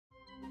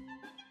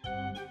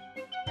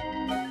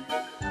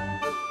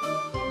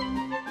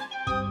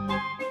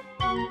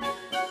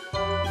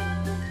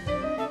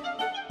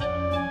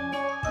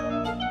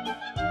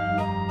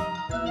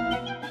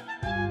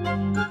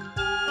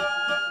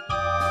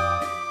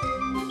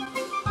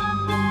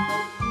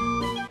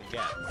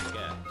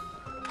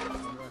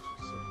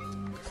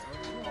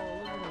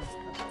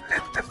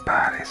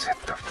bodies hit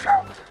the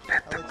floor.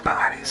 Let the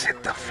bodies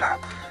hit the floor.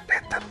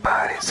 Let the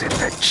bodies hit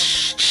the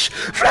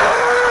floor.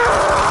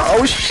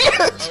 Oh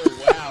shit!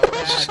 Oh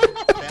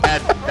wow,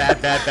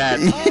 bad.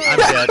 I'm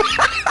dead.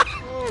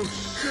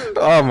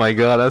 Oh my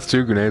god, that's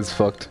 2 grenades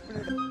fucked.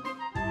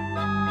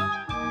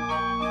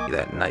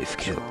 That knife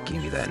kill.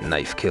 Give me that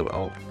knife kill.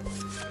 Oh.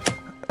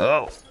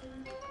 Oh.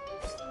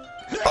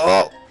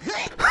 Oh.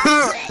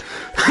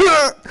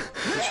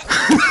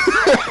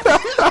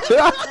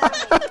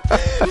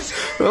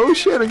 Oh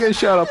shit, I'm getting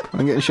shot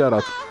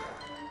up.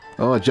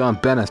 Oh, John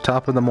Bennett,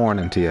 top of the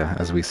morning to you,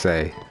 as we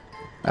say.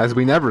 As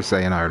we never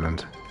say in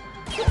Ireland.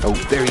 Oh,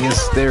 there he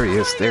is.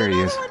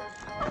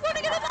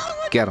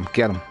 Get him.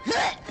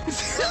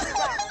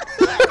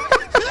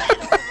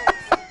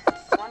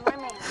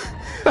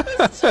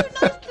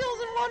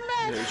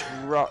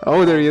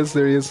 Oh, there he is.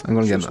 I'm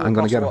gonna get him. Gonna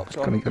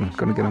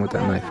get him with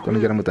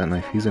that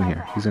knife. He's in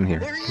here.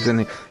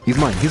 He's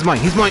mine.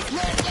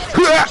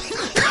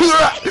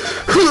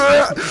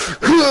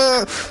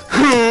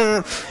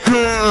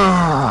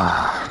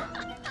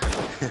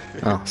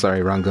 Oh,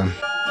 sorry, wrong gun.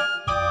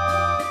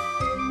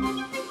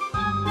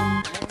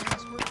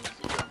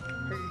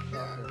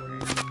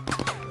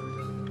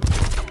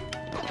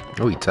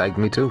 Oh, he tagged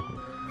me too.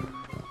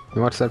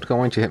 You want Decepticon?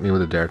 Why don't you hit me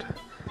with a dart?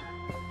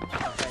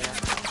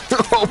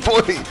 Oh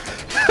boy!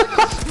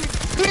 What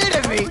did you do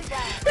to me?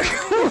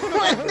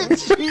 What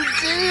did you do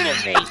to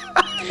me?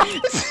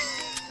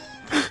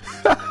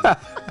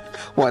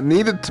 What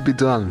needed to be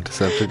done,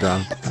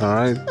 Decepticon?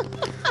 Alright.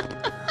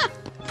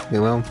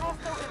 You will.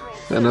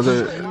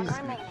 Another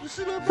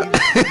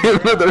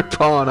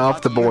pawn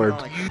off the board.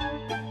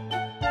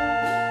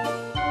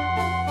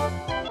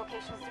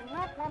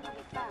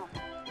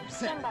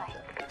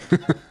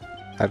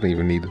 I don't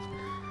even need it.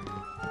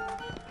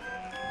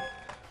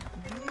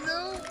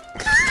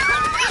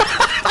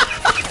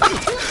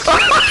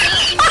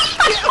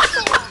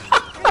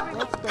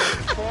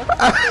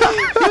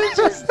 You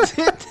just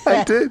did that.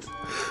 I did.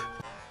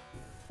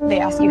 They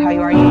ask you how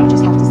you are, you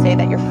just have to say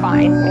that you're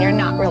fine when you're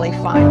not really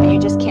fine, but you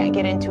just can't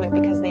get into it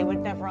because they would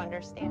never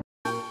understand.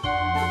 Got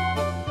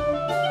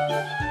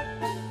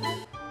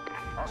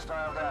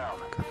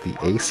the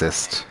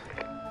assist.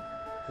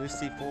 Who's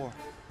C4?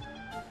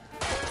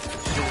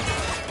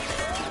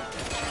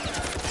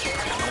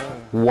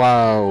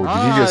 Wow,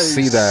 did you just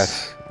see that?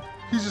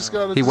 He just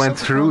got He went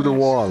through the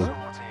wall.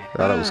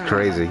 Oh, that was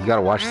crazy. You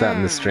gotta watch that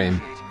in the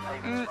stream.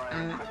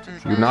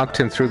 You knocked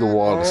him through the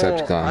wall,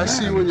 Decepticon. I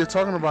see what you're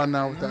talking about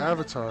now with the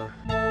avatar.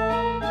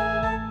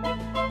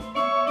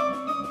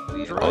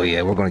 Oh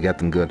yeah, we're gonna get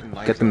them good.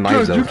 Get them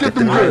knives out. Get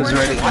them knives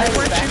ready. Why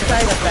weren't you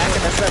guys back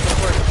in the second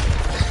quarter?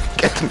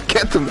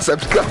 Get them,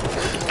 Decepticon.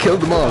 Kill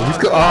them all. He's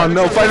got. Oh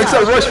no, fighting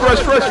cells. Rush.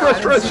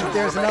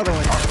 There's another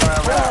one.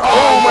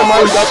 Oh my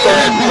mind got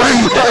them. My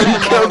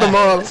mind killed them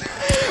all.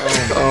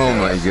 Oh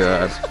my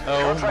god.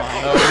 Oh my.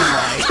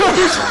 I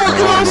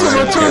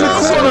turned the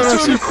corner and I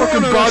see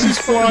fucking bodies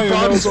flying.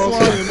 That was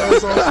awesome.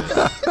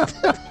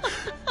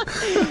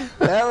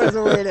 That was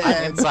a way to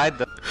end. Inside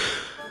the...